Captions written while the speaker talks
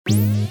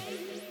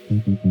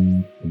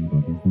Welcome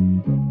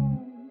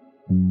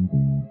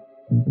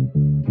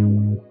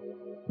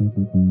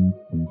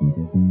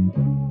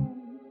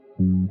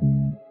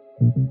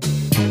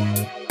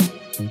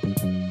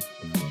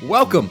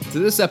to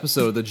this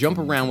episode of The Jump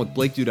Around with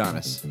Blake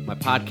Dudonis, my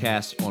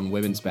podcast on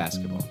women's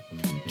basketball.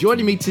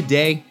 Joining me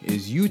today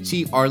is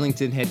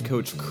UT-Arlington head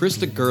coach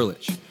Krista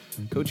Gerlich.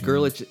 Coach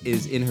Gerlich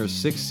is in her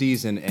sixth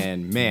season,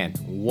 and man,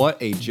 what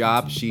a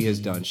job she has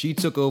done. She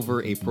took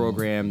over a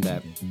program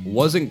that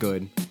wasn't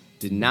good,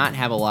 did not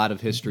have a lot of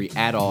history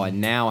at all,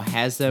 and now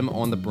has them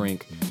on the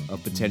brink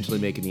of potentially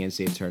making the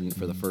NCAA tournament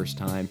for the first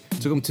time.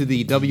 Took them to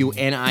the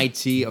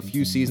WNIT a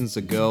few seasons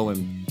ago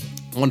and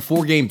won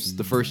 4 games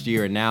the first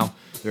year, and now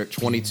they're at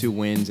 22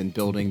 wins and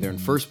building. They're in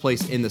first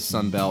place in the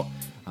Sun Belt.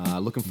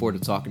 Looking forward to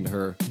talking to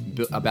her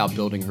about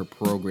building her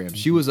program.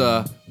 She was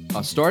a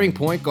starting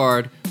point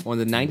guard on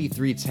the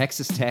 93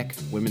 Texas Tech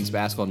women's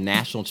basketball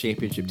national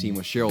championship team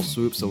with Cheryl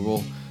Swoop. So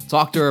we'll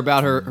talk to her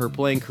about her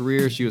playing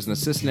career. She was an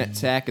assistant at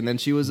Tech, and then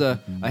she was a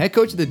head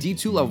coach at the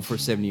D2 level for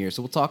 7 years.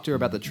 So we'll talk to her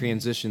about the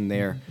transition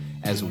there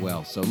as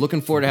well. So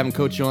looking forward to having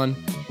Coach on.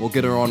 We'll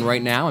get her on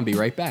right now and be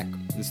right back.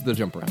 This is The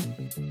Jump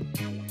Around.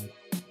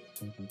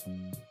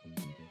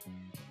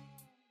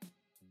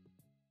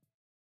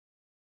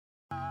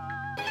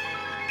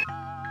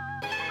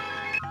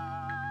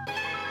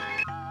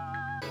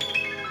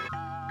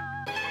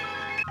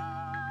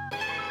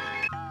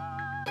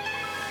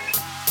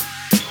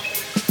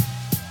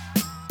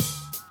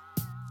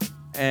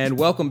 And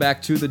welcome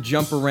back to The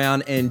Jump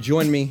Around, and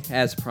join me,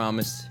 as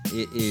promised,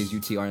 it is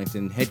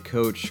UT-Arlington head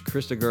coach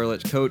Krista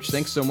Gerlich. Coach,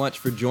 thanks so much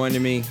for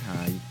joining me.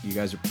 You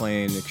guys are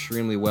playing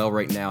extremely well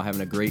right now,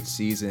 having a great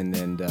season,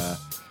 and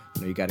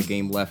you got a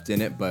game left in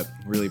it, but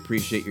really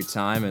appreciate your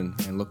time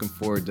and looking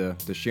forward to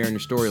sharing your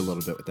story a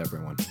little bit with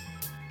everyone.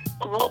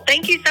 Well,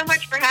 thank you so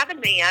much for having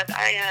me.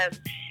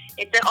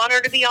 It's an honor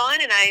to be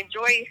on, and I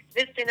enjoy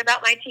visiting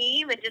about my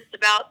team and just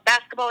about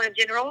basketball in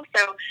general.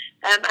 So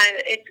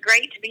it's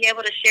great to be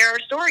able to share our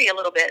story a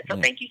little bit. So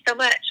Thank you so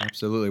much.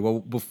 Absolutely. Well,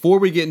 before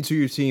we get into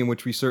your team,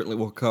 which we certainly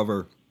will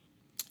cover,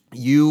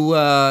 you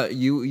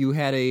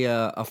had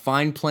a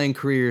fine playing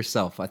career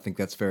yourself. I think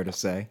that's fair to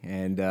say,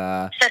 and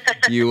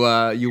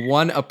you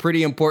won a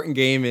pretty important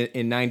game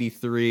in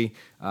 '93.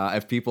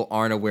 If people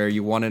aren't aware,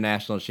 you won a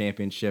national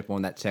championship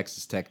on that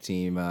Texas Tech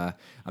team.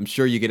 I'm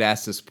sure you get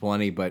asked this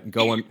plenty, but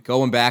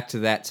going back to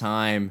that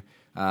time,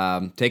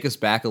 take us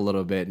back a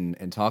little bit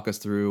and talk us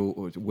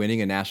through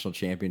winning a national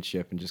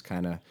championship and just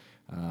kind of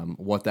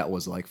what that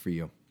was like for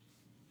you.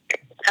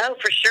 Oh,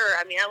 for sure.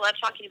 I mean, I love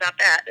talking about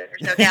that.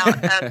 There's no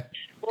doubt.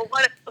 Well,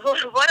 what a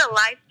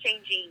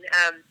life-changing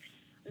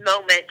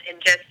moment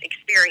and just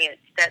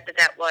experience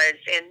that was.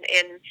 And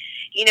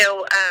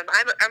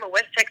I'm a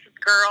West Texas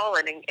girl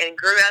and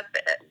grew up.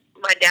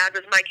 My dad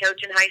was my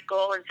coach in high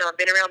school, and so I've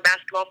been around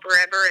basketball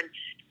forever. And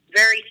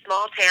very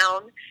small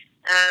town,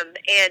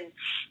 and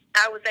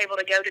I was able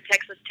to go to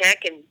Texas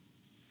Tech, and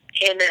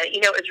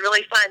it was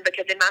really fun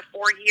because in my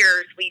 4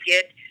 years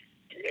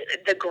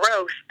the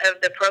growth of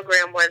the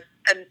program was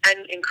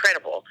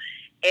incredible,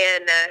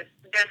 and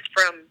just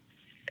from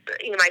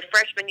my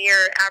freshman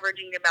year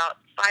averaging about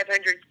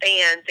 500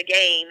 fans a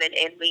game,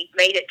 and we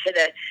made it to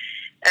the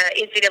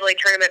NCAA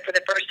tournament for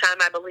the first time,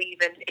 I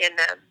believe, in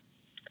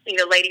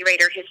Lady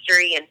Raider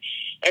history, and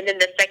then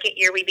the second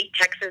year we beat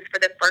Texas for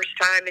the first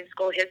time in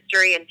school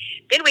history, and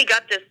then we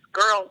got this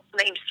girl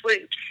named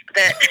Swoops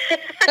that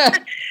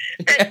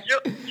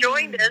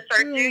joined us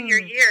our junior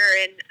year,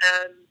 and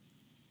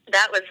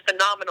that was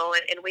phenomenal,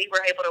 and we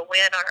were able to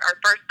win our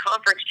first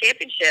conference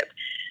championship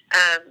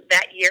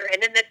that year.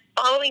 And then the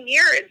following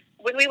year is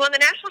when we won the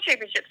national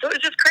championship. So it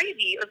was just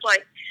crazy. It was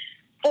like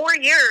 4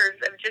 years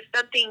of just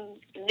something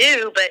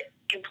new, but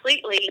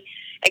completely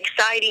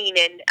exciting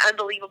and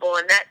unbelievable.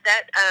 And that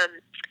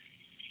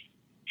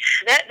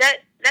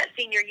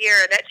senior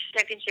year, that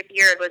championship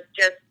year was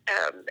just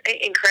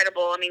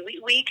incredible. I mean,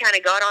 we kind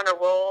of got on a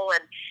roll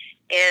and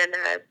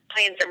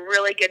playing some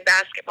really good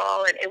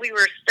basketball, and we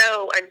were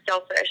so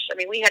unselfish. I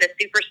mean, we had a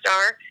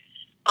superstar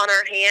on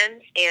our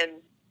hands,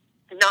 and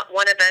not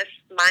one of us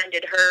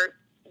minded her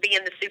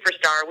being the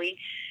superstar. We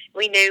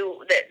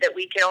knew that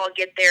we could all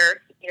get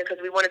there, because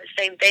we wanted the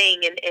same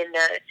thing, and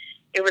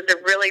it was a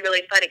really,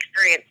 really fun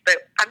experience.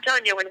 But I'm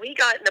telling you, when we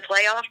got in the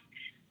playoffs,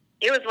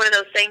 it was one of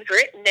those things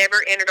where it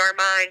never entered our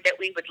mind that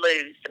we would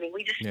lose. I mean,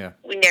 we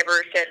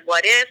never said,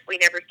 what if? We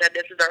never said,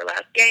 this is our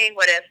last game.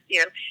 What if?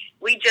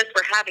 We just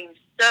were having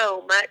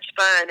so much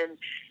fun, and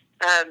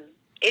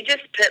it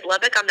just put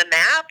Lubbock on the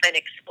map and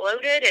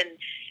exploded. And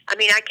I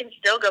mean, I can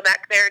still go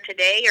back there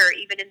today or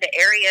even in the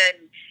area.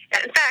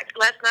 And in fact,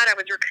 last night I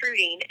was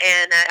recruiting,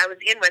 and I was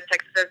in West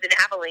Texas. I was in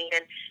Abilene,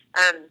 and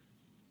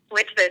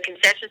went to the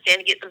concession stand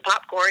to get some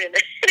popcorn, and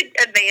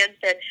a man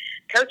said,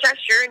 "Coach, I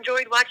sure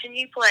enjoyed watching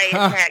you play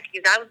at Tech,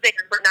 because I was there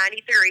for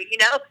 '93."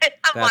 And I'm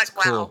That's like,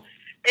 "Wow, cool.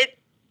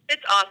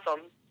 it's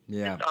awesome."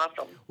 Yeah. It's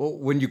awesome. Well,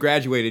 when you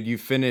graduated, you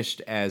finished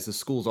as the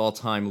school's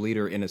all-time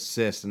leader in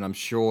assists, and I'm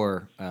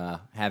sure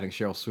having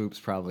Cheryl Swoops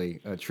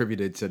probably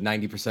attributed to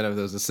 90% of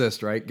those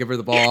assists, right? Give her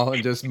the ball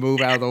and just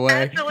move out of the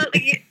way.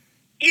 Absolutely.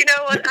 You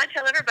know what I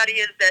tell everybody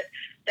is that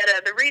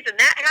the reason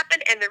that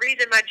happened and the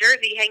reason my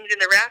jersey hangs in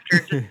the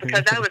rafters is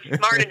because I was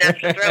smart enough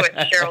to throw it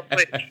to Cheryl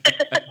Swoops.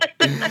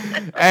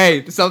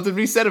 Hey, something to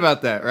be said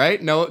about that,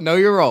 right? Know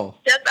your role.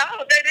 Yes,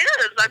 oh, it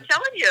is. I'm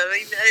telling you. I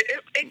mean,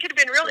 it could have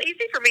been real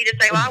easy for me to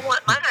say, "Well, I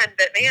want mine,"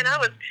 but man, I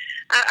was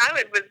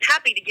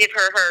happy to give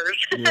her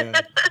hers.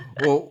 Yeah.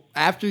 Well,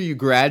 after you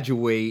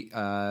graduate,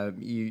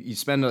 you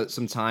spend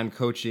some time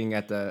coaching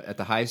at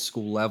the high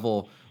school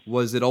level.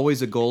 Was it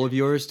always a goal of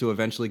yours to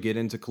eventually get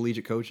into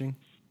collegiate coaching?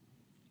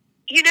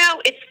 You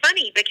know, it's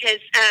funny because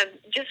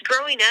just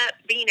growing up,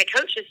 being a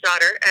coach's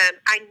daughter,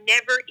 I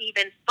never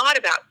even thought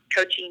about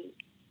coaching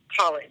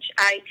college.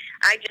 I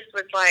just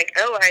was like,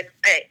 oh, I'm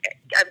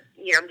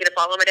going to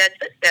follow my dad's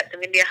footsteps.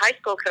 I'm going to be a high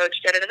school coach,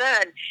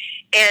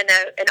 And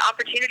an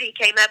opportunity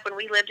came up when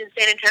we lived in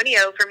San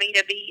Antonio for me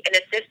to be an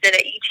assistant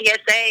at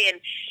UTSA.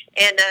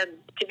 And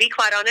to be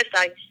quite honest,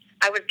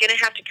 I was going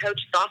to have to coach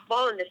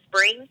softball in the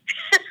spring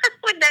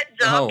when that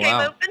job came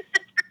open.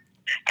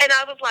 And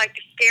I was like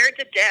scared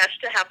to death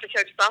to have to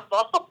coach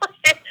softball.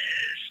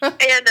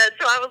 And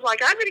so I was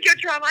like, I'm going to go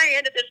try my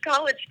hand at this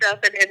college stuff.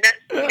 And that's,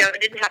 I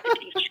didn't have to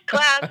teach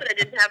class and I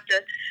didn't have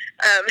to,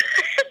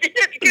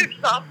 coach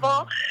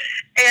softball.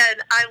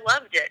 And I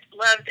loved it,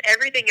 loved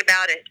everything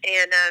about it.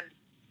 And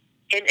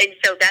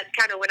so that's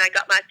kind of when I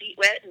got my feet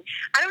wet. And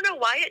I don't know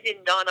why it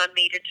didn't dawn on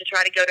me to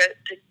try to go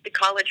to the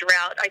college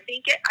route. I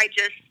think I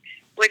just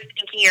was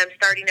thinking I'm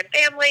starting a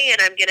family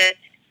and I'm going to,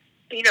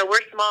 we're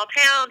a small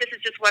town. This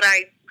is just what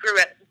I grew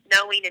up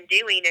knowing and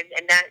doing.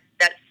 And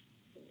that's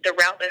the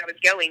route that I was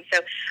going. So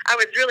I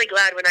was really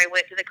glad when I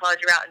went to the college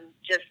route and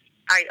just,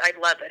 I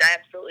love it. I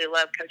absolutely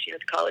love coaching at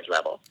the college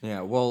level.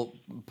 Yeah, well,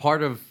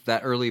 part of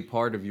that early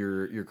part of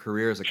your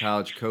career as a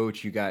college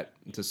coach, you got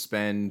to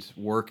spend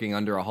working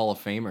under a Hall of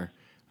Famer.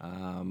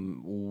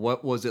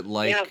 What was it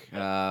like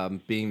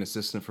being an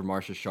assistant for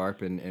Marcia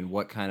Sharp, and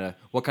what kind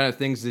of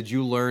things did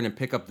you learn and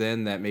pick up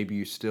then that maybe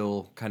you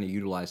still kind of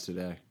utilize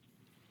today?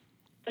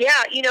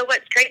 Yeah,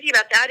 what's crazy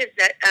about that is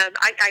that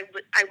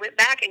I went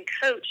back and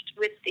coached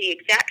with the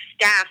exact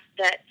staff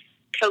that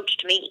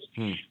coached me.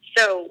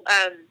 So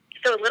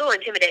a little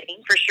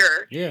intimidating for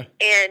sure. Yeah.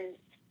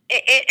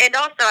 And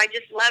also I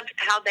just loved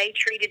how they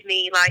treated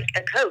me like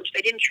a coach.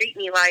 They didn't treat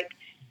me like,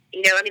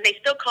 they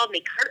still called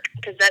me Kirk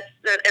because that's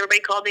everybody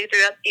called me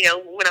throughout,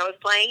 when I was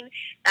playing.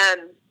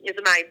 Is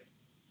my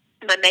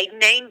maiden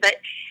name, but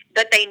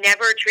they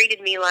never treated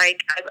me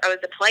like I was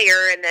a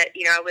player and that,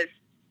 I was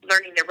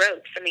learning the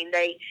ropes. I mean,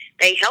 they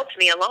helped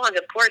me along,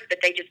 of course, but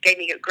they just gave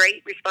me a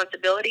great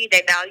responsibility.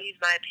 They valued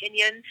my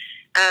opinion.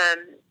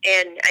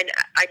 And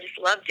I just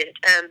loved it.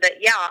 But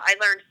yeah, I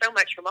learned so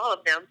much from all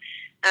of them.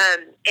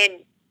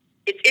 And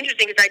it's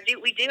interesting because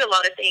we do a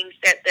lot of things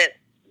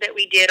that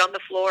we did on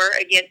the floor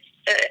against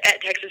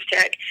at Texas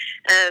Tech.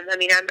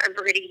 I'm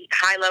pretty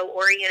high-low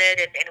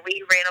oriented, and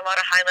we ran a lot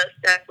of high-low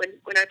stuff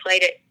when I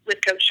played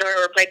with Coach Sharp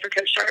or played for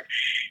Coach Sharp.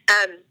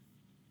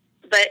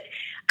 But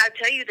I'll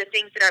tell you the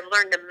things that I've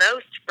learned the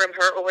most from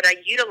her, or what I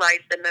utilize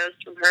the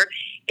most from her,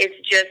 is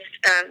just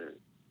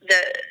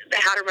the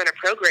how to run a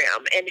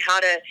program and how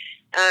to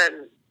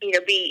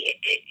be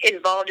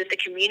involved with the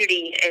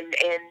community and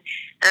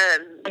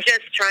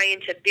just trying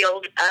to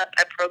build up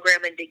a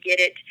program and to get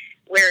it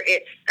where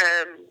it's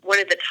one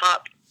of the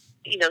top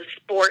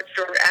sports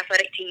or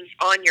athletic teams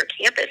on your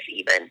campus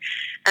even.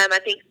 I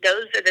think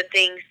those are the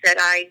things that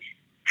I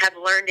have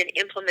learned and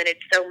implemented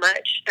so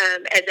much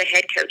as a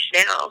head coach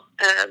now,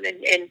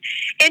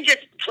 and just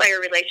player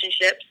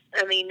relationships.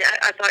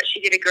 I thought she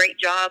did a great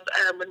job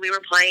when we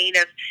were playing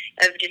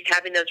of just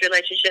having those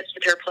relationships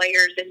with her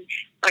players, and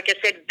like I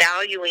said,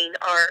 valuing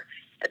our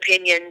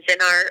opinions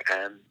and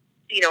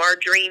our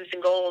dreams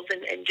and goals,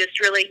 and just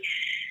really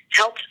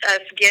helped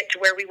us get to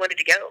where we wanted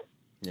to go.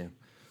 Yeah.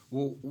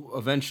 Well,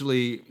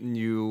 eventually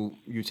you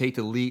take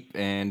the leap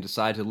and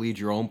decide to lead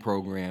your own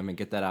program and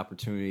get that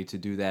opportunity to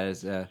do that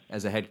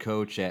as a head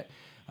coach at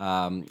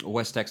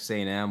West Texas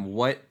A&M.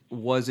 What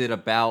was it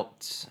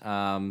about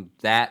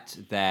that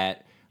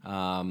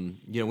when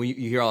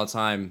you hear all the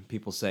time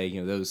people say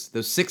those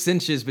 6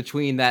 inches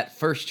between that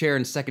first chair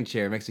and second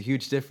chair makes a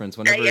huge difference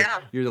whenever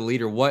you're the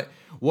leader. What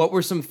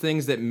were some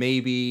things that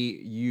maybe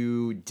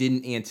you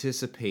didn't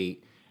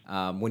anticipate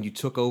when you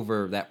took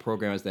over that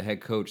program as the head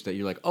coach that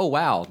you're like, oh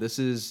wow, this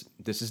is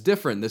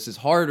different, this is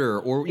harder,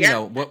 or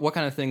what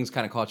kind of things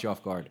kind of caught you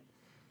off guard?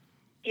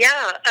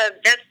 Yeah,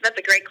 that's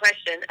a great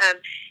question, and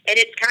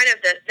it's kind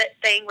of that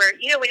thing where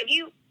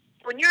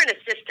when you're an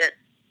assistant,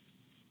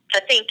 I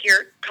think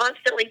you're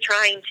constantly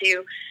trying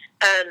to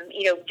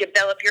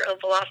develop your own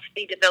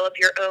philosophy, develop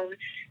your own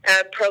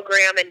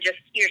program, and just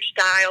your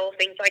style,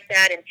 things like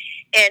that,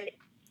 and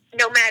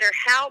no matter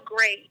how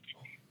great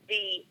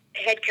the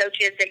head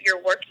coaches that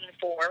you're working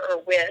for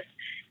or with,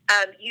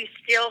 you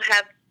still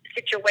have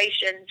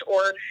situations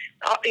or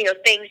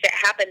things that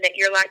happen that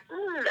you're like,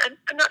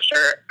 I'm not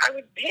sure I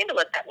would handle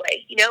it that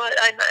way.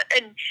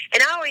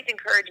 And I always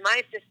encourage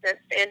my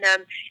assistants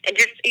and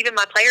just even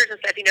my players and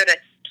stuff, to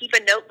keep a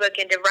notebook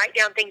and to write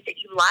down things that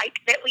you like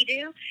that we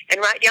do and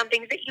write down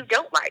things that you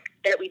don't like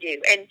that we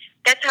do. And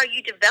that's how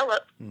you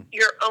develop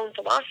your own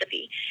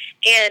philosophy.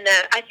 And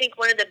I think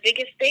one of the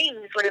biggest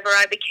things whenever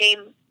I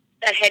became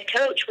a head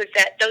coach was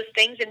that those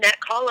things in that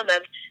column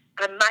of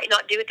I might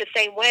not do it the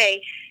same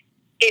way,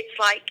 it's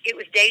like it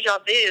was deja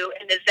vu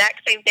and the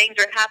exact same things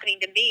are happening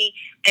to me,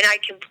 and I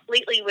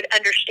completely would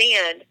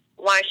understand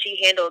why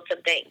she handled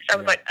some things. I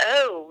was like,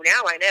 oh,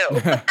 now I know.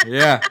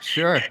 Yeah,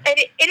 sure. And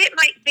it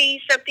might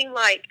be something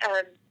like,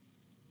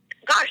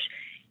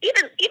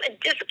 even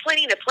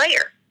disciplining a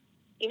player.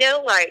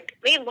 Like,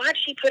 man, why'd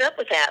she put up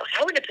with that?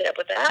 I wouldn't have put up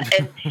with that.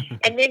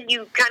 And then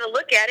you kind of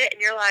look at it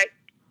and you're like,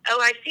 oh,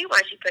 I see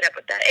why she put up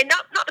with that. And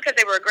not because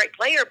they were a great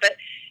player, but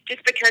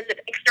just because of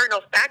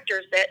external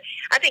factors. That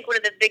I think one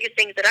of the biggest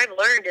things that I've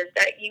learned is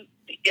that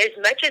as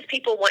much as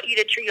people want you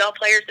to treat all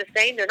players the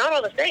same, they're not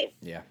all the same.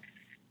 Yeah.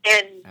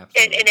 And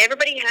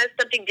everybody has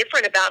something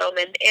different about them,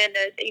 and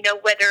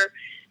whether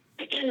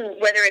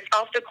it's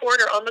off the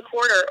court or on the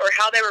court or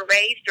how they were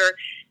raised or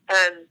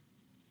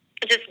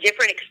just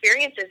different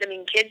experiences. I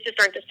mean, kids just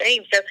aren't the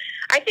same. So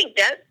I think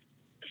that's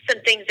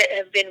some things that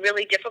have been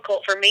really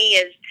difficult for me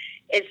is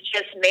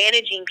just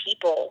managing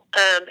people.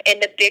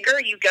 And the bigger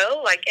you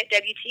go, like at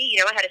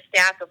WT, I had a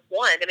staff of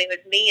one. I mean, it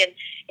was me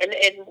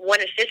and one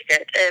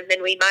assistant,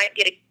 and we might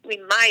get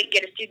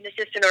a student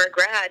assistant or a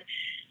grad.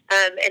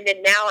 And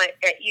then now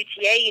at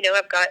UTA,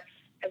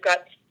 I've got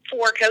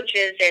 4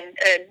 coaches and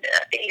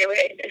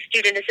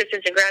student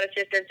assistants and grad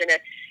assistants and an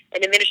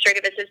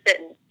administrative assistant.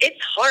 And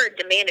it's hard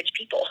to manage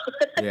people.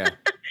 Yeah.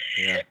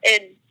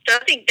 And so I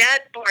think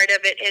that part of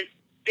it has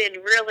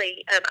been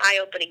really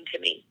eye-opening to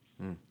me.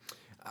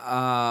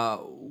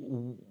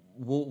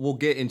 We'll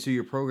get into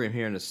your program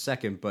here in a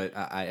second, but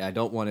I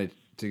don't want it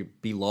to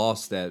be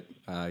lost that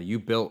you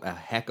built a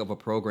heck of a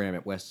program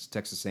at West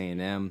Texas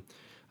A&M.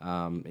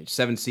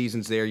 7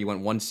 seasons there. You went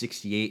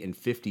 168 and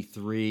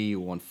 53. You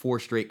won 4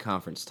 straight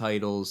conference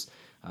titles.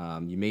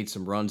 You made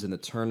some runs in the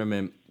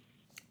tournament.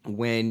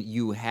 When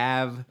you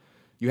have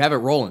it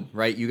rolling,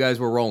 right? You guys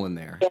were rolling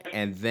there,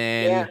 and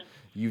then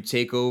you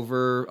take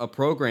over a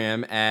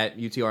program at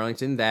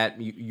UT-Arlington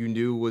that you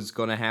knew was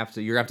going to have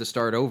to. You're going to have to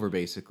start over,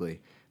 basically.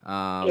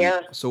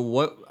 So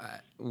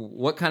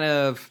what kind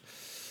of,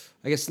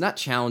 I guess not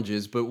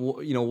challenges, but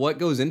what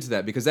goes into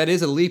that? Because that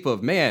is a leap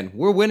of, man,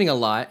 we're winning a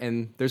lot,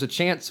 and there's a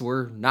chance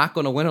we're not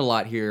going to win a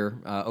lot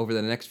here over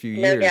the next few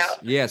years. No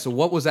doubt. Yeah. So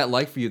what was that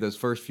like for you those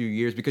first few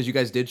years? Because you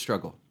guys did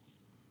struggle.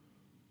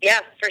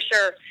 Yeah, for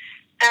sure.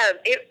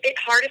 It's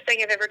hardest thing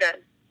I've ever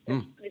done.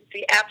 It's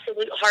the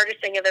absolute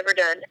hardest thing I've ever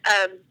done.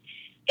 And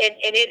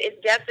it is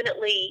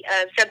definitely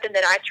something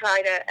that I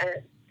try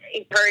to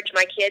encourage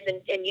my kids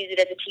and use it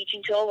as a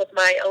teaching tool with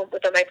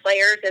my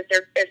players as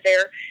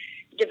they're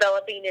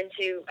developing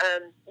into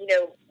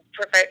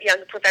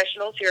young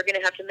professionals who are going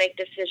to have to make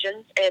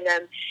decisions. And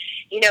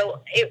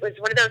it was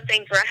one of those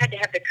things where I had to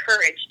have the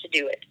courage to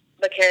do it,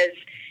 because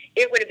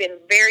it would have been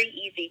very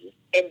easy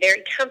and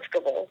very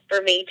comfortable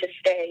for me to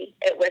stay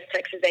at West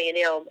Texas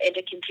A&M and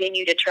to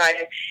continue to try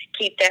to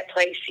keep that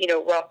place,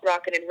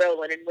 rocking and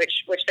rolling, and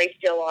which they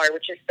still are,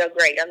 which is so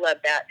great. I love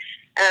that.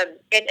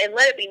 And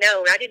let it be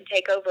known, I didn't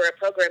take over a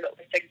program at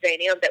West Texas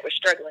A&M that was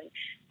struggling.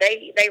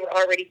 They were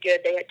already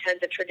good. They had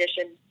tons of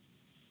tradition.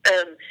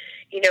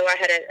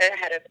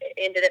 I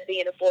ended up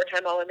being a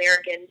 4-time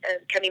All-American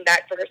coming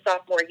back for her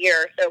sophomore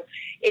year. So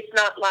it's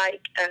not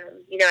like,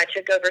 I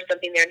took over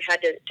something there and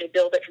had to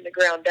build it from the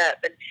ground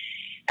up. And,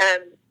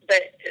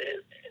 but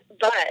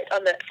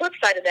on the flip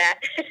side of that,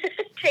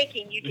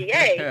 taking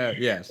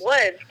UTA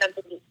was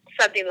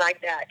something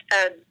like that.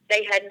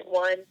 They hadn't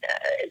won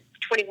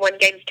 21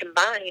 games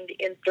combined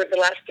in the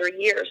last 3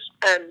 years.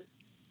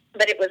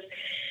 But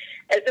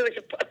there was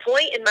a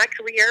point in my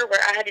career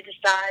where I had to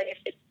decide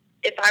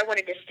if I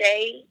wanted to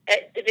stay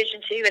at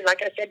Division II and,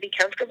 like I said, be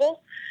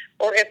comfortable,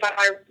 or if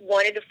I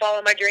wanted to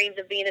follow my dreams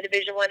of being a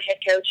Division I head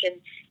coach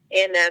and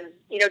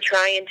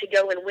trying to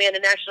go and win a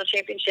national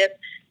championship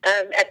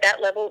at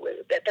that level,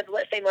 at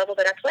the same level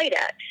that I played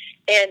at.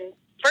 And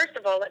first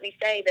of all, let me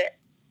say that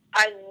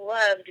I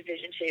love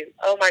Division II.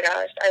 Oh my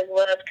gosh, I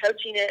love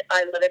coaching it.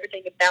 I love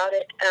everything about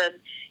it.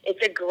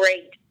 It's a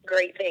great,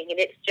 great thing, and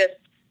it's just,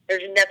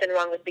 there's nothing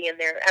wrong with being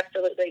there.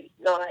 Absolutely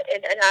not.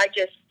 And I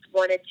just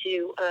wanted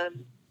to.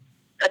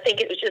 I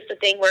think it was just a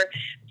thing where,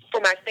 for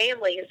my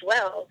family as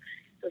well,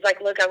 it was like,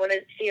 look, I want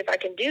to see if I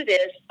can do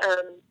this,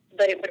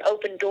 but it would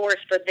open doors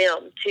for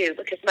them too,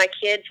 because my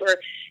kids were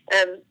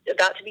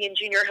about to be in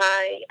junior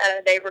high.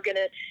 They were going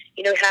to,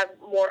 have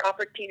more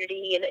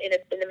opportunity in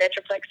the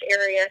Metroplex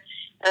area.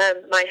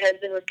 My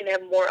husband was going to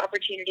have more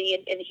opportunity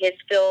in his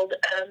field,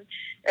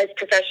 as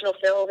professional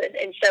field,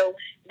 and so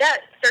that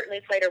certainly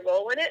played a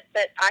role in it.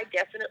 But I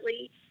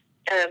definitely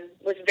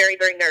was very,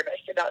 very nervous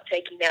about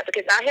taking that,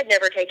 because I had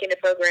never taken a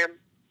program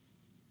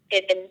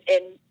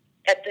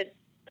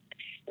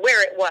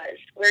where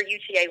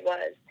UTA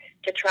was,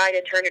 to try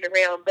to turn it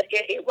around. But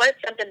it was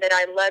something that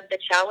I loved the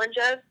challenge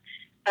of.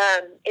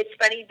 It's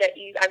funny that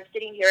I'm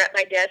sitting here at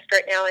my desk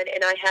right now,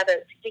 and I have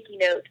a sticky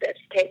note that's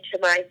taped to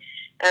my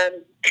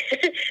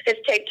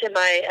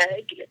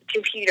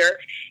computer,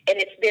 and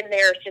it's been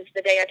there since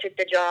the day I took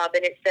the job.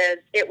 And it says,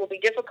 "It will be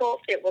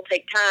difficult. It will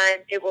take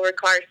time. It will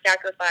require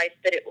sacrifice,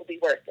 but it will be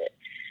worth it."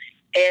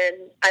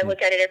 And I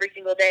look at it every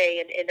single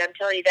day, and I'm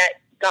telling you,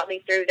 that got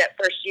me through that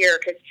first year,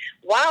 because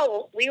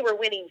while we were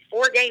winning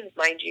 4 games,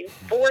 mind you,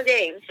 4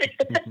 games,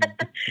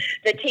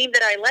 the team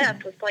that I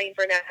left was playing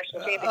for a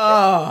national championship.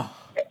 Oh,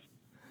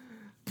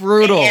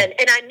 brutal. And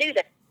I knew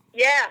that.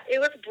 Yeah, it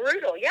was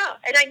brutal, yeah.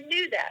 And I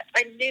knew that.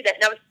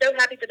 And I was so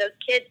happy for those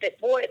kids that,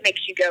 boy, it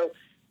makes you go,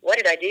 what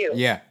did I do?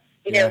 Yeah.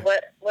 You know,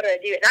 what did I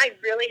do? And I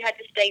really had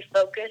to stay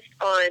focused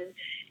on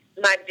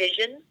my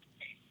vision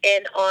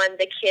and on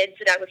the kids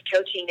that I was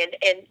coaching. And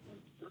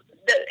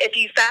if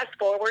you fast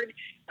forward,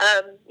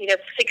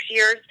 6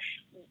 years,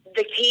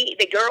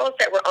 the girls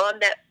that were on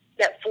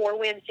that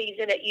 4-win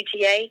season at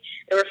UTA,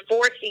 there were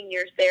 4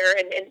 seniors there,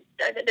 and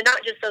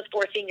not just those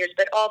 4 seniors,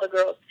 but all the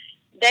girls.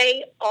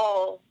 They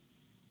all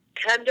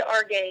come to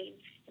our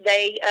games.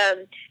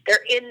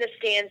 They're in the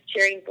stands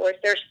cheering for us.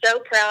 They're so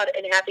proud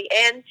and happy,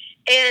 and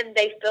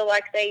they feel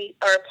like they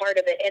are a part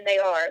of it, and they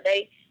are.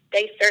 They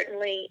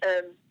certainly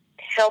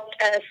helped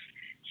us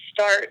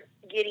start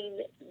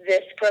getting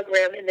this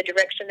program in the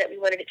direction that we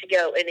wanted it to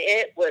go, and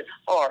it was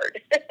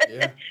hard.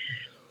 Yeah.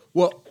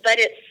 Well, but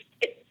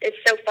it's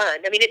so fun.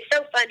 I mean, it's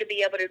so fun to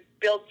be able to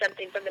build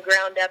something from the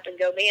ground up and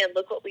go, man,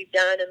 look what we've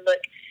done, and look,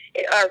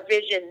 our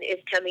vision is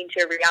coming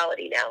to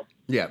reality now.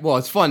 Yeah, well,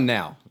 it's fun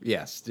now.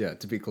 Yes, yeah.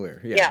 To be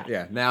clear,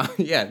 yeah. Now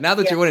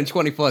that you're winning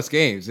 20+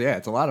 games, yeah,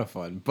 it's a lot of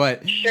fun.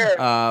 But sure.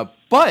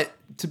 But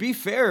to be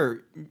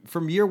fair,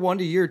 from year 1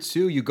 to year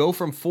 2, you go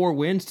from 4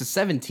 wins to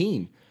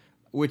 17,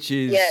 which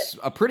is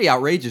a pretty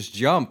outrageous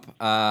jump.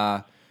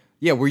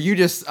 Were you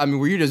just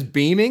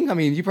beaming? I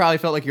mean, you probably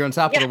felt like you're on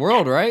top of the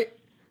world, right?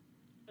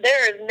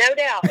 There is no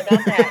doubt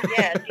about that.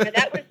 Yes,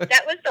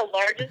 that was the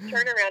largest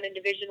turnaround in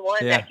Division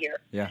I that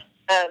year. Yeah.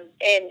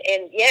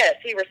 And yes,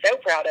 we were so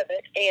proud of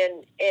it.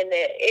 And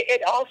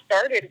it all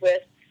started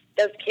with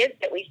those kids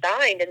that we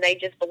signed, and they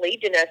just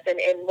believed in us.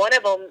 And one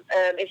of them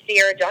is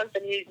Sierra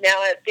Johnson, who's now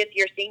a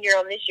 5th-year senior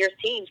on this year's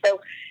team.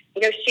 So,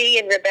 she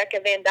and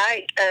Rebecca Van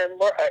Dyke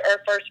were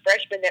our first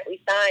freshmen that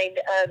we signed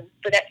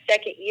for that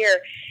second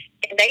year.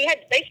 And they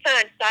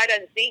signed sight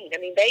unseen. I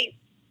mean,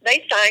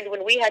 they signed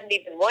when we hadn't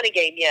even won a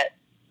game yet.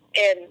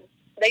 And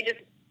they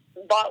just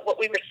bought what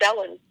we were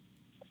selling.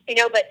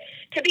 But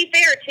to be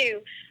fair,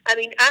 too, I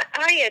mean,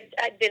 I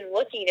had been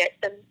looking at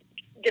some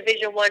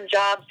Division I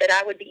jobs that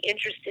I would be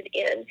interested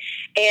in,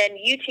 and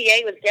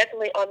UTA was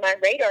definitely on my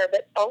radar,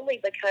 but only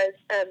because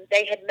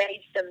they had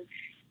made some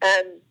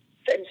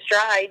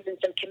strides and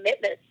some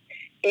commitments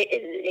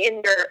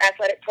in their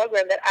athletic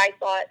program that I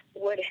thought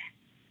would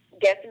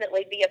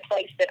definitely be a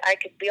place that I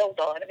could build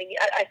on. I mean,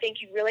 I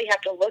think you really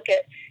have to look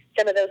at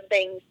some of those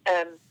things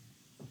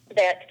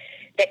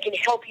that can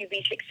help you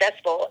be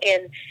successful.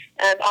 And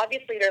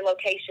obviously their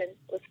location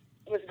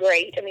was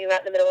great. I mean, right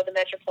in the middle of the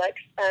Metroplex.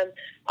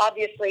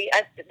 Obviously,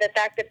 the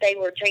fact that they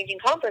were changing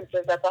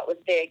conferences, I thought was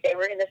big. They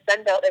were in the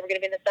Sun Belt. They were going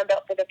to be in the Sun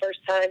Belt for the first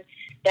time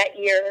that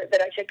year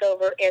that I took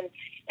over. And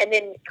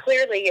then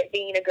clearly it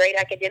being a great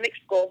academic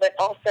school, but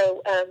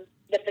also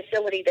the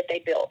facility that they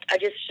built. I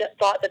just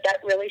thought that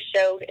really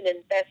showed an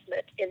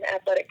investment in the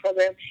athletic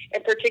program,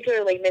 and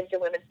particularly men's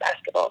and women's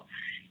basketball.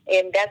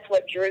 And that's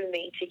what drew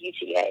me to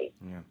UTA.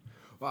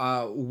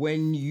 Yeah.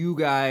 When you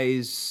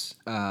guys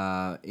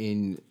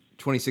in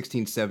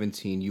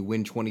 2016-17, you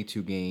win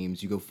 22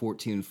 games, you go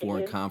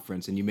 14-4 in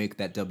conference, and you make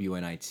that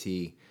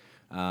WNIT.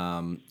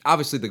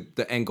 Obviously,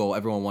 the end goal,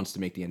 everyone wants to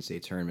make the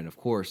NCAA tournament, of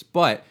course,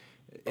 but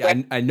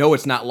I know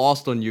it's not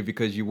lost on you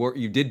because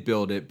you did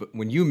build it. But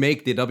when you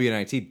make the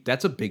WNIT,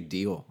 that's a big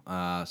deal.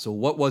 So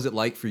what was it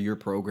like for your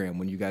program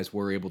when you guys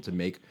were able to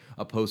make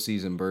a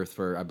postseason berth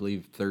for, I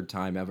believe, 3rd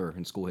time ever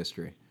in school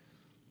history?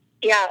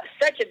 Yeah,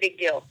 such a big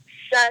deal.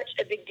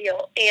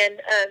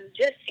 And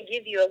just to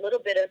give you a little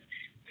bit of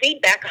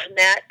feedback on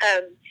that,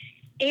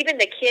 even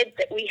the kids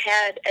that we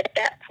had at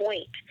that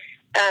point,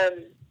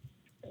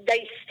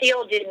 they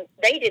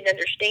didn't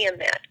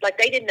understand that. Like,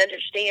 they didn't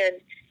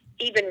understand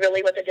even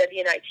really what the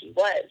WNIT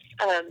was.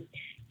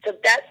 So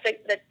that's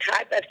the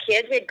type of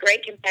kids. We had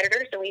great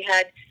competitors, and we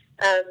had,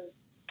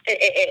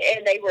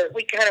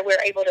 we kind of were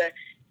able to,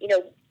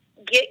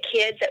 get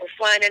kids that were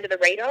flying under the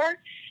radar.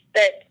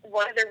 But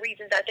one of the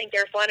reasons I think they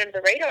were flying under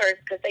the radar is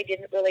because they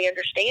didn't really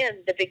understand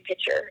the big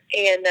picture.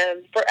 And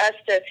for us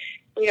to,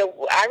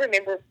 I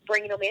remember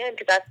bringing them in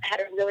because I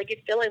had a really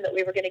good feeling that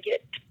we were going to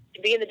get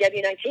to be in the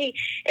WNIT,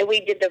 and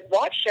we did the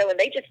watch show, and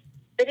they just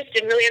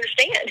didn't really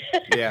understand.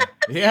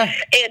 Yeah.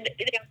 And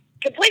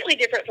completely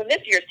different from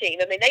this year's team.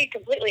 I mean, they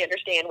completely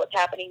understand what's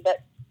happening,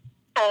 but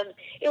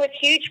It was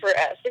huge for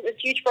us. It was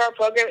huge for our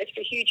program. It's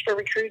huge for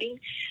recruiting,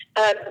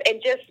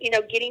 and just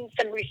getting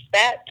some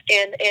respect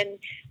and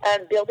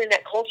building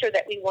that culture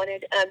that we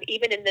wanted,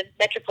 even in the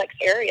Metroplex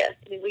area.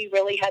 I mean, we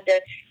really had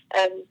to.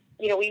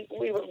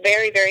 We were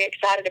very, very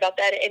excited about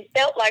that, and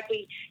felt like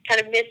we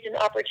kind of missed an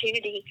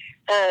opportunity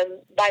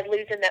by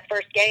losing that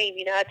first game.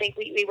 I think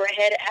we were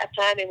ahead at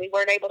halftime, and we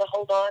weren't able to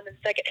hold on in the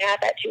second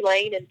half at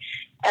Tulane, and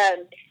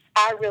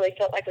I really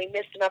felt like we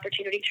missed an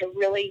opportunity to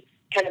really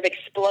kind of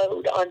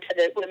explode onto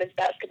the women's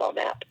basketball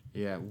map.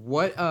 Yeah.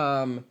 What?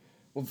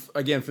 Well,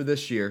 again, for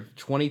this year,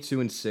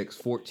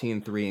 22-6,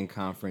 14-3 in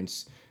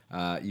conference.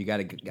 You got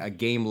a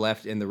game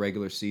left in the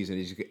regular season.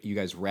 You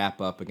guys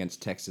wrap up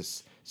against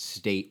Texas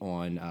State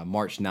on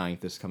March 9th,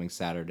 this coming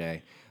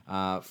Saturday.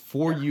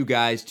 For you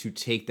guys to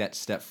take that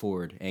step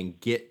forward and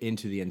get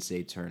into the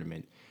NCAA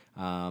tournament,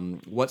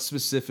 what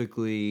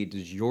specifically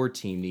does your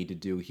team need to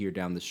do here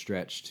down the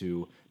stretch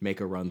to make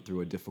a run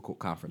through a difficult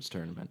conference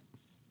tournament?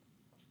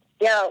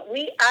 Yeah,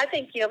 I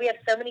think, we have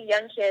so many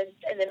young kids,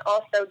 and then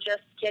also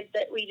just kids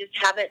that we just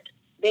haven't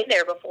been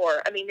there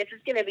before. I mean, this is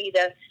going to be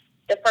the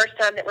first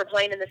time that we're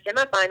playing in the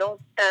semifinals,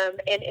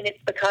 and it's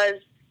because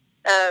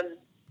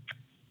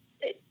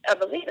I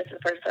believe this is the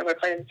first time we're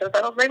playing in the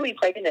semifinals. Maybe we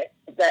played in it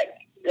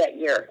that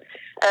year.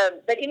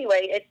 But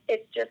anyway,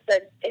 it's just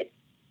it's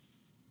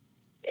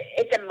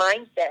a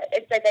mindset.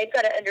 It's that they've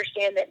got to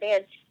understand that,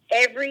 man,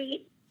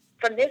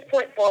 from this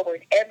point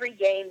forward, every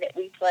game that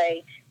we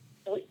play,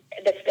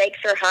 the stakes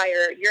are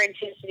higher. Your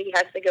intensity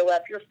has to go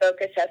up. Your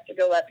focus has to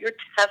go up. Your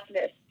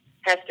toughness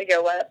has to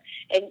go up.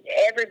 And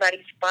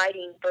everybody's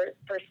fighting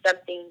for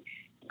something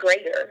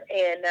greater.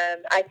 And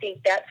I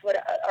think that's what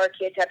our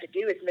kids have to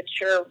do, is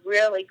mature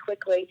really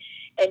quickly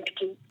and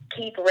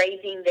keep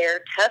raising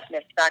their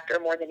toughness factor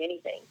more than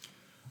anything.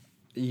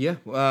 Yeah.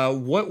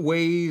 What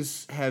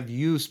ways have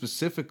you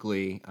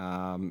specifically,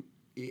 and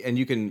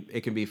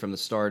it can be from the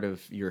start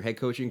of your head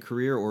coaching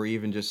career or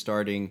even just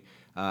starting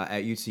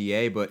at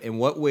UTA, but in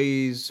what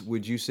ways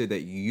would you say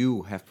that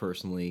you have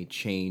personally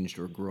changed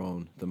or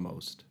grown the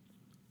most?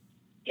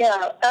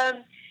 Yeah.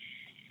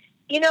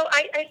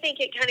 I think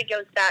it kind of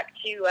goes back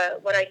to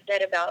what I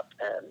said about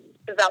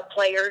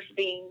players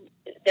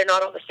they're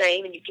not all the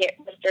same, and you can't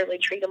necessarily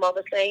treat them all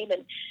the same.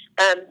 And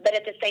but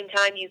at the same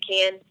time, you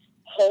can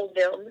hold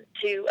them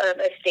to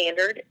a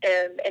standard,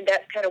 and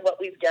that's kind of what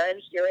we've done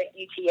here at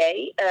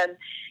UTA.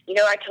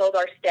 I told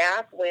our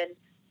staff when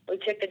we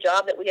took the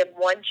job that we have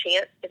one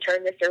chance to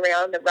turn this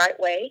around the right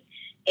way,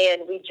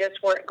 and we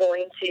just weren't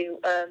going to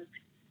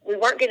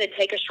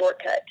take a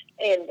shortcut.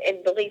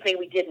 And believe me,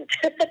 we didn't.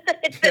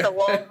 It's been a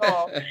long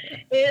haul.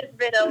 It's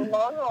been a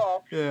long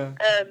haul. Yeah.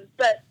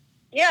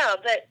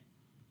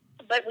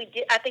 But we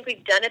did. I think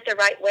we've done it the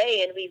right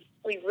way, and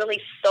we've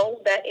really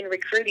sold that in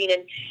recruiting,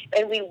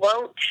 and we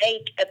won't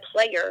take a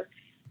player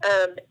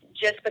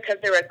just because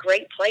they're a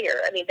great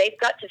player. I mean, they've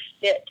got to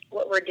fit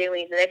what we're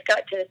doing, and they've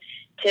got to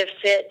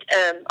fit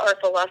our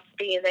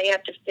philosophy, and they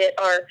have to fit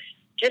our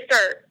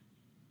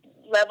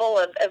level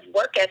of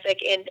work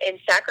ethic and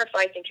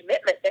sacrifice and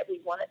commitment that we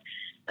want.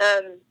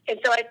 And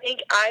so I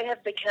think I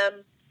have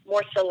become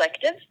more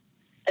selective.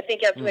 I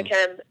think I've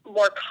become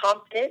more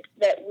confident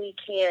that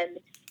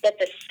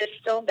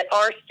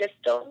our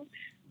system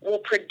will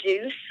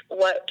produce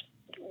what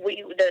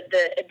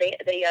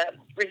the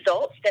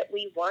results that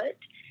we want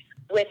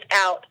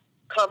without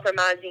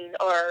compromising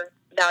our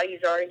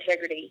values, our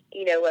integrity,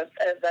 of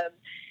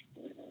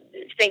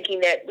thinking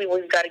that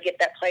we've got to get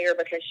that player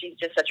because she's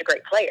just such a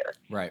great player.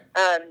 Right.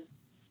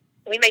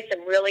 We made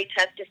some really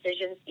tough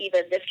decisions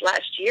even this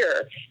last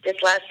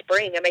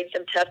spring. I made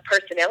some tough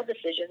personnel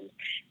decisions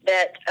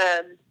that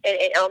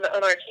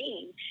on our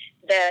team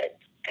that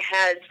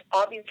has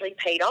obviously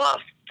paid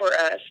off for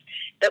us,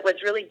 but was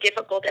really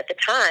difficult at the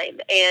time.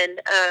 And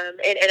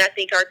I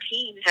think our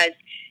team has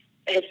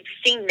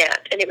seen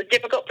that, and it was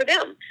difficult for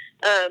them.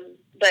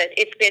 But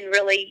it's been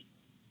really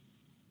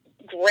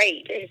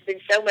great. It's been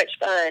so much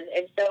fun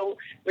and so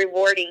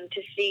rewarding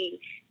to see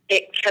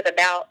it come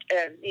about,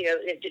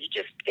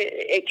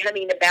 it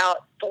coming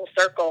about full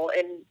circle.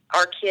 And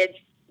our kids,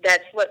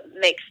 that's what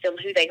makes them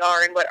who they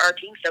are, and what our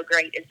team's so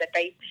great is that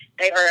they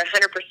are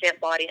 100%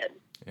 bought in.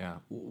 Yeah.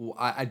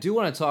 I do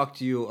want to talk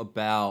to you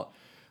about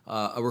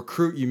a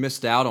recruit you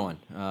missed out on,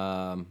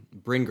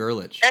 Krista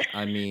Gerlich.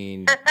 I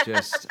mean,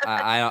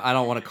 I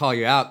don't want to call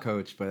you out,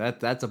 Coach, but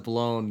that's a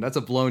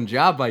blown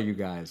job by you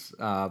guys.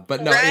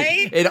 But no,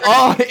 right?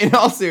 in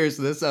all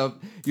seriousness,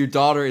 your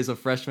daughter is a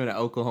freshman at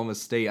Oklahoma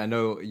State. I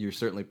know you're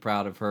certainly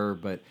proud of her,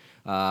 but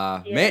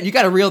man, you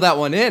got to reel that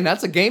one in.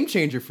 That's a game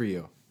changer for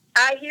you.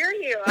 I hear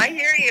you.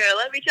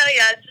 Let me tell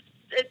you,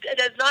 it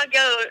does not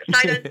go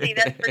sight unseen.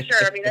 That's for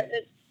sure. I mean,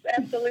 it's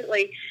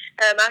absolutely.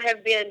 I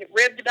have been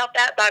ribbed about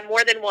that by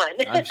more than one.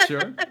 I'm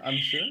sure.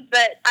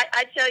 But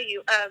I tell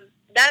you,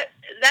 that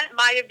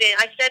might have been,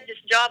 I said this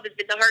job has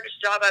been the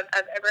hardest job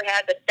I've ever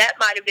had, but that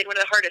might have been one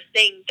of the hardest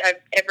things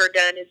I've ever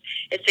done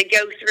is to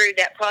go through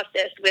that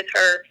process with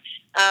her,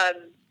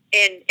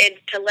 and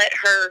to let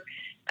her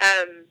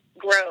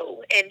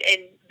grow and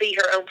be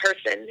her own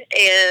person.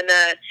 And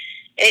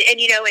and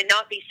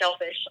not be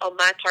selfish on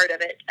my part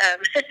of it,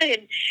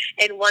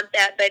 and want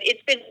that. But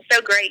it's been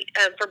so great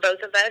for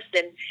both of us.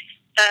 And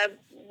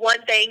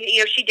one thing,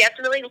 she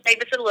definitely gave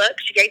us a look.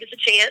 She gave us a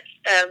chance,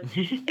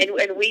 and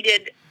we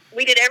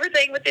did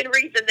everything within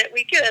reason that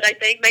we could. I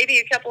think maybe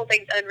a couple of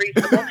things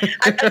unreasonable.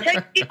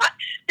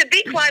 To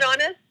be quite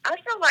honest, I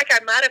felt like I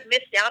might have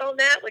missed out on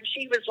that when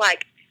she was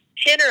like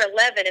 10 or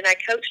 11, and I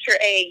coached her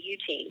AAU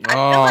team. I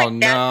feel like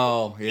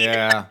no,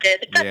 yeah,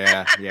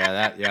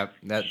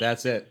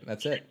 that's it.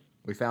 That's it.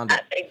 We found it.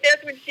 I think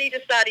that's when she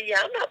decided,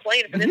 I'm not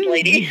playing for this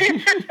lady.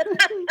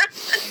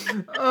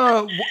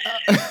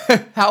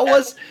 How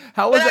was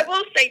I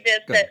will say this,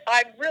 that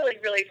I'm really,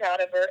 really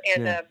proud of her,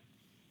 and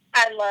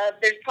I love.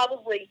 There's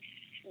probably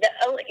the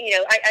only,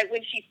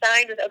 when she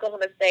signed with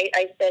Oklahoma State,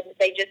 I said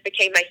they just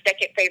became my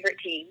second favorite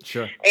team.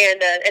 Sure,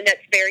 and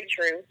that's very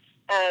true.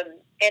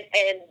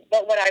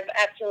 But what I've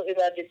absolutely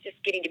loved is just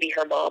getting to be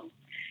her mom.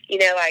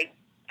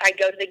 I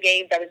go to the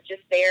games. I was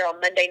just there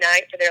on Monday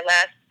night for their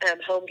last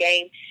home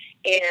game,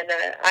 and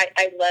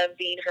I love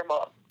being her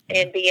mom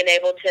and being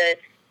able to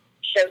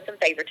show some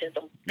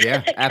favoritism.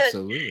 Yeah,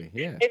 absolutely.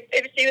 Yeah.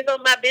 If she was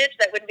on my bench,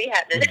 that wouldn't be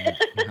happening.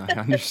 I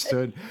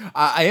understood.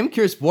 I am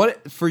curious,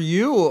 what for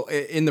you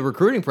in the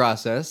recruiting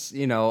process?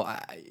 You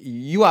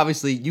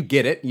obviously you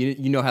get it.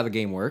 You know how the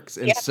game works,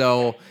 and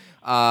so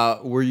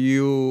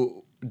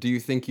do you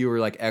think you were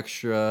like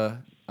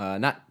extra,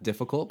 not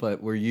difficult,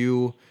 but were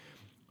you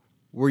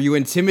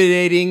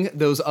intimidating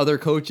those other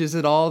coaches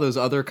at all, those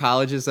other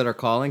colleges that are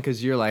calling?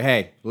 Because you're like,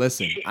 hey,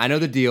 listen, I know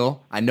the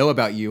deal. I know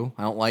about you.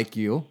 I don't like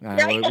you.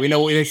 We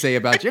know what they say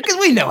about you because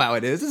we know how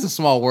it is. It's a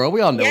small world.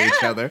 We all know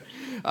each other.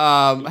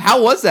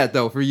 How was that,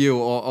 though, for you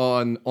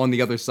on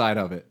the other side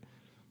of it?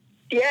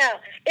 Yeah,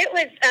 it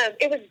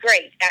was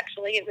great,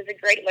 actually. It was a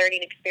great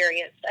learning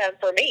experience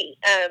for me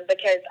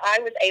because I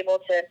was able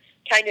to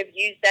kind of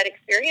use that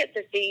experience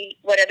to see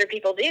what other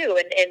people do.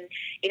 And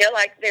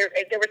like there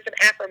was some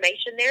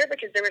affirmation there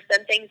because there were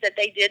some things that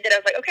they did that I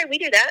was like, okay, we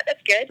do that.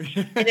 That's good.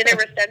 And then there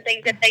were some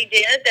things that they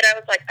did that I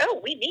was like,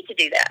 oh, we need to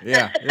do that.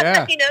 Yeah.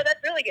 That's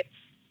really good.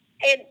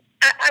 And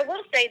I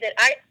will say that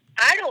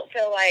I don't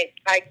feel like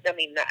I'm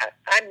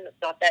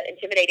not that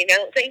intimidating. I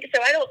don't think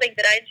so. I don't think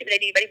that I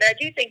intimidate anybody, but I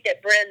do think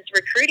that Bren's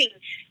recruiting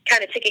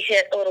kind of took a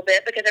hit a little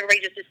bit because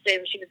everybody just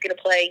assumed she was going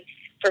to play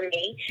for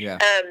me. Yeah.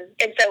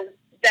 And so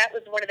that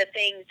was one of the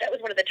things. That was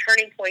one of the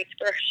turning points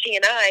for she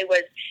and I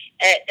was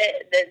at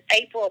the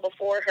April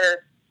before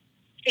her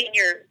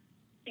senior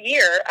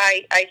year.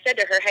 I said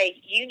to her, "Hey,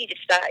 you need to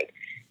decide.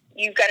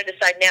 You've got to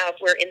decide now if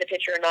we're in the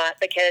picture or not,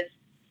 because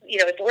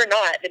if we're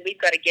not, then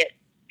we've got to get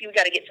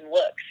some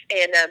looks."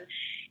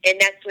 And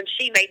that's when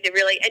she made the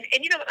really and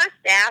my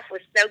staff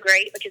was so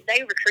great because they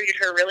recruited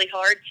her really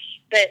hard.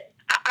 But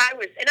I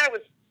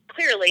was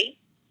clearly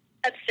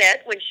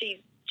upset when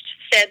she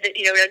said that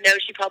no,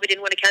 she probably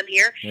didn't want to come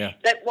here. Yeah.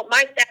 But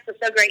my staff was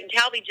so great, and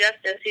Talby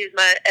Justice, who's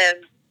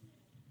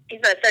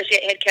he's my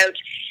associate head coach.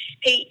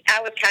 I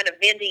was kind of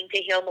venting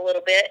to him a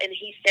little bit, and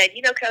he said,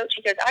 Coach,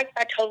 he goes, I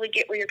totally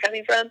get where you're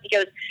coming from. He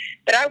goes,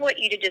 but I want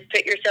you to just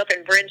put yourself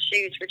in Bren's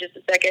shoes for just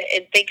a second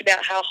and think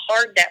about how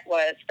hard that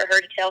was for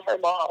her to tell her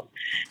mom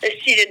that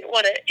she didn't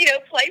want to,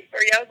 play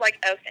for you. I was like,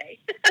 okay.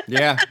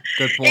 Yeah,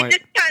 good point. It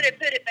just kind of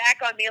put it back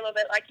on me a little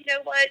bit, like, you know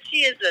what?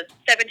 She is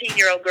a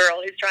 17-year-old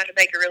girl who's trying to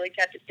make a really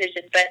tough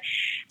decision. But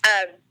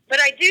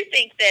I do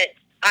think that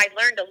I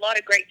learned a lot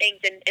of great things,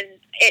 and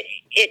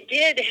it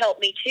did help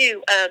me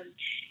too.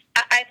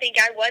 I think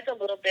I was a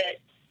little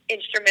bit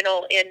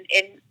instrumental in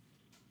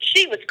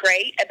she was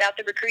great about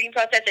the recruiting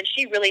process, and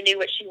she really knew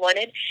what she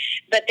wanted.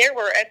 But there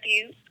were a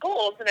few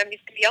schools, and I'm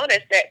just to be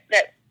honest,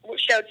 that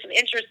showed some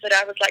interest that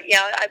I was like,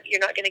 you're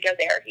not going to go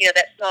there.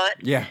 That's not.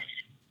 Yeah.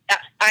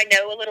 I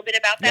know a little bit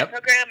about that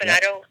program, and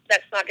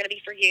that's not going to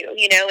be for you.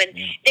 And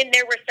then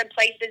there were some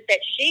places that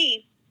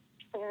she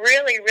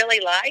really, really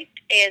liked,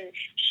 and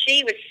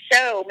she was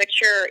so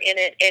mature in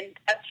it and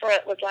up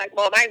front was like,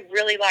 Mom, I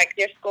really like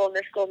this school and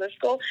this school and this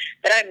school,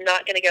 but I'm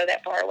not going to go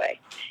that far away.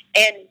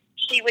 And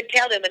she would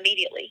tell them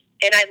immediately.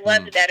 And I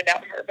loved that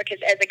about her because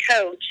as a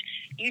coach,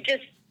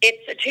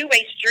 it's a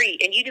two-way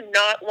street, and you do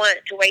not want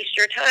to waste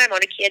your time on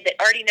a kid that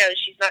already knows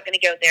she's not going to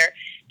go there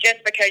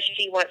just because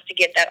she wants to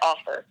get that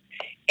offer.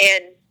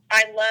 And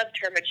I loved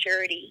her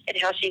maturity and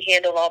how she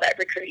handled all that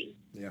recruiting.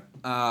 Yeah.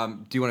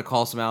 Do you want to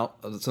call some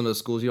of the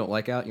schools you don't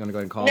like out? You want to go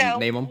ahead and call them,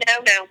 name them? No.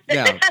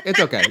 No, it's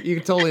okay. You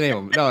can totally name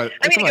them. No, I'm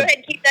going to go ahead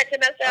and keep that to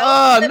myself.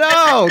 Oh,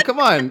 no. Come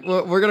on.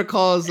 We're going to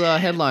cause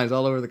headlines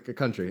all over the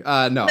country.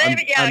 No.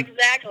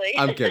 Exactly.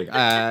 I'm kidding.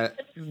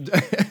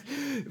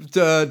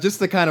 Just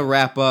to kind of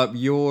wrap up,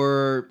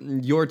 your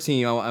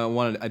team,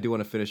 I do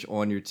want to finish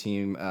on your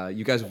team.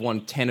 You guys have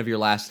won 10 of your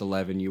last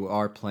 11. You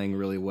are playing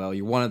really well.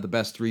 You're one of the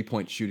best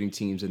three-point shooting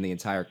teams in the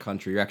entire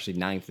country. You're actually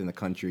 9th in the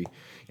country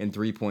in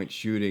three-point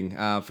shooting.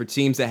 For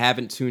teams that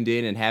haven't tuned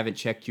in and haven't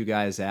checked you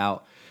guys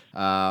out,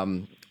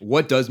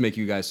 what does make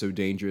you guys so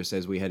dangerous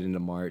as we head into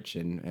March,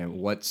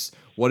 and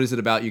what is it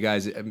about you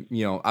guys?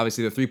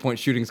 Obviously the three-point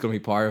shooting is going to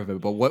be part of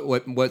it, but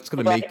what's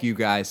going to make you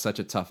guys such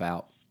a tough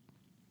out?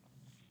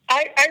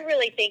 I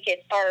really think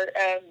it's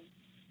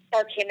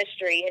our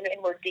chemistry, and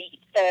we're deep.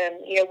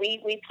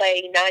 We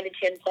play 9 to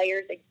 10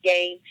 players a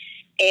game,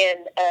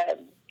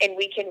 and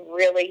we can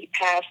really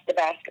pass the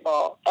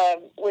basketball.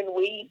 When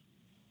we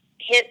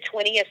hit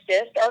 20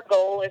 assists, our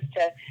goal is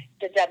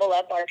to double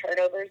up our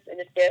turnovers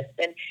and assists.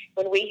 And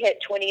when we hit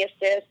 20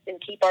 assists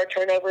and keep our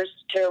turnovers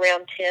to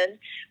around 10,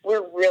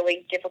 we're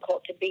really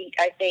difficult to beat,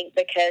 I think,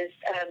 because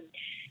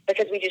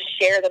we just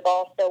share the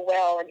ball so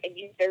well. And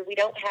we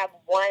don't have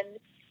one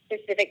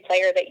specific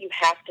player that you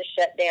have to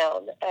shut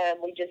down.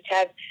 We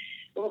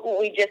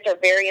just are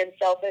very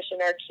unselfish,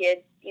 and our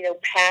kids,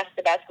 pass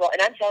the basketball.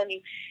 And I'm telling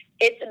you,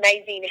 it's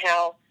amazing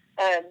how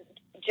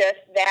just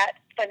that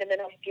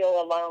fundamental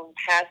skill alone,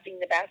 passing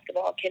the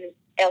basketball, can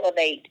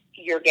elevate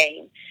your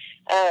game.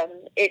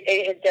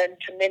 It has done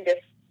tremendous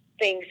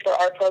things for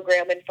our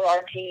program and for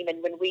our team,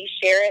 and when we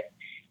share it,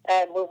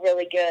 we're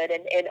really good.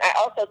 And I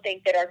also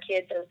think that our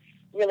kids are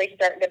really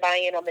starting to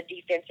buy in on the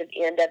defensive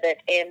end of it,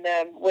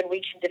 and when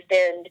we can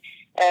defend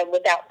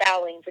without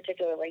fouling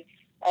particularly,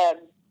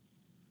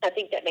 I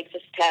think that makes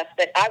us tough.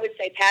 But I would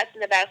say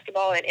passing the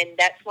basketball, and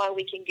that's why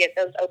we can get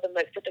those open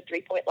looks at the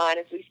three-point line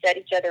as we set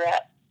each other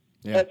up.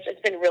 Yeah. So it's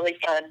been really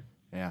fun.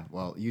 Yeah,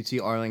 well,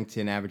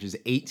 UT-Arlington averages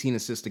 18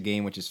 assists a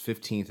game, which is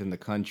 15th in the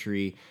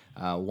country.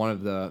 One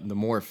of the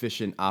more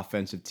efficient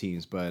offensive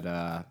teams,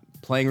 but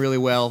playing really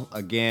well.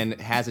 Again,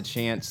 has a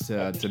chance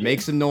to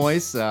make some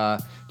noise.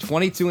 22-6,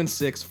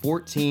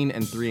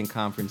 14-3 in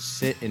conference,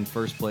 sit in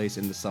first place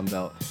in the Sun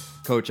Belt.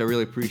 Coach, I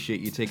really appreciate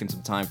you taking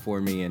some time for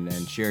me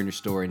and sharing your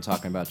story and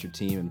talking about your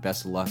team, and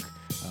best of luck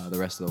the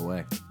rest of the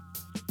way.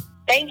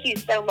 Thank you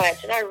so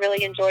much, and I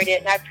really enjoyed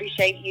it, and I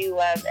appreciate you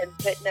and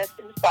putting us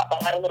in the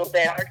spotlight a little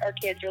bit. Our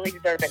kids really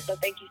deserve it, so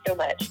thank you so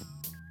much.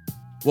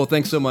 Well,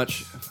 thanks so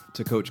much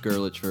to Coach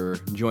Gerlich for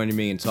joining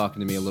me and talking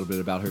to me a little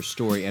bit about her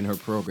story and her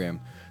program.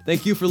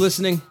 Thank you for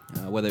listening,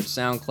 whether it's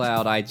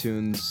SoundCloud,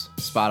 iTunes,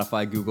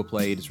 Spotify, Google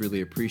Play. It is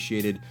really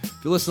appreciated.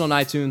 If you listen on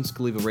iTunes,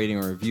 can leave a rating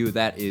or a review.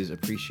 That is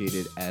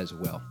appreciated as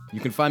well. You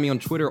can find me on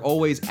Twitter,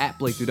 always at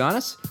Blake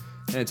Dudanis.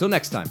 And until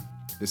next time,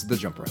 this is The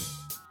Jump Around.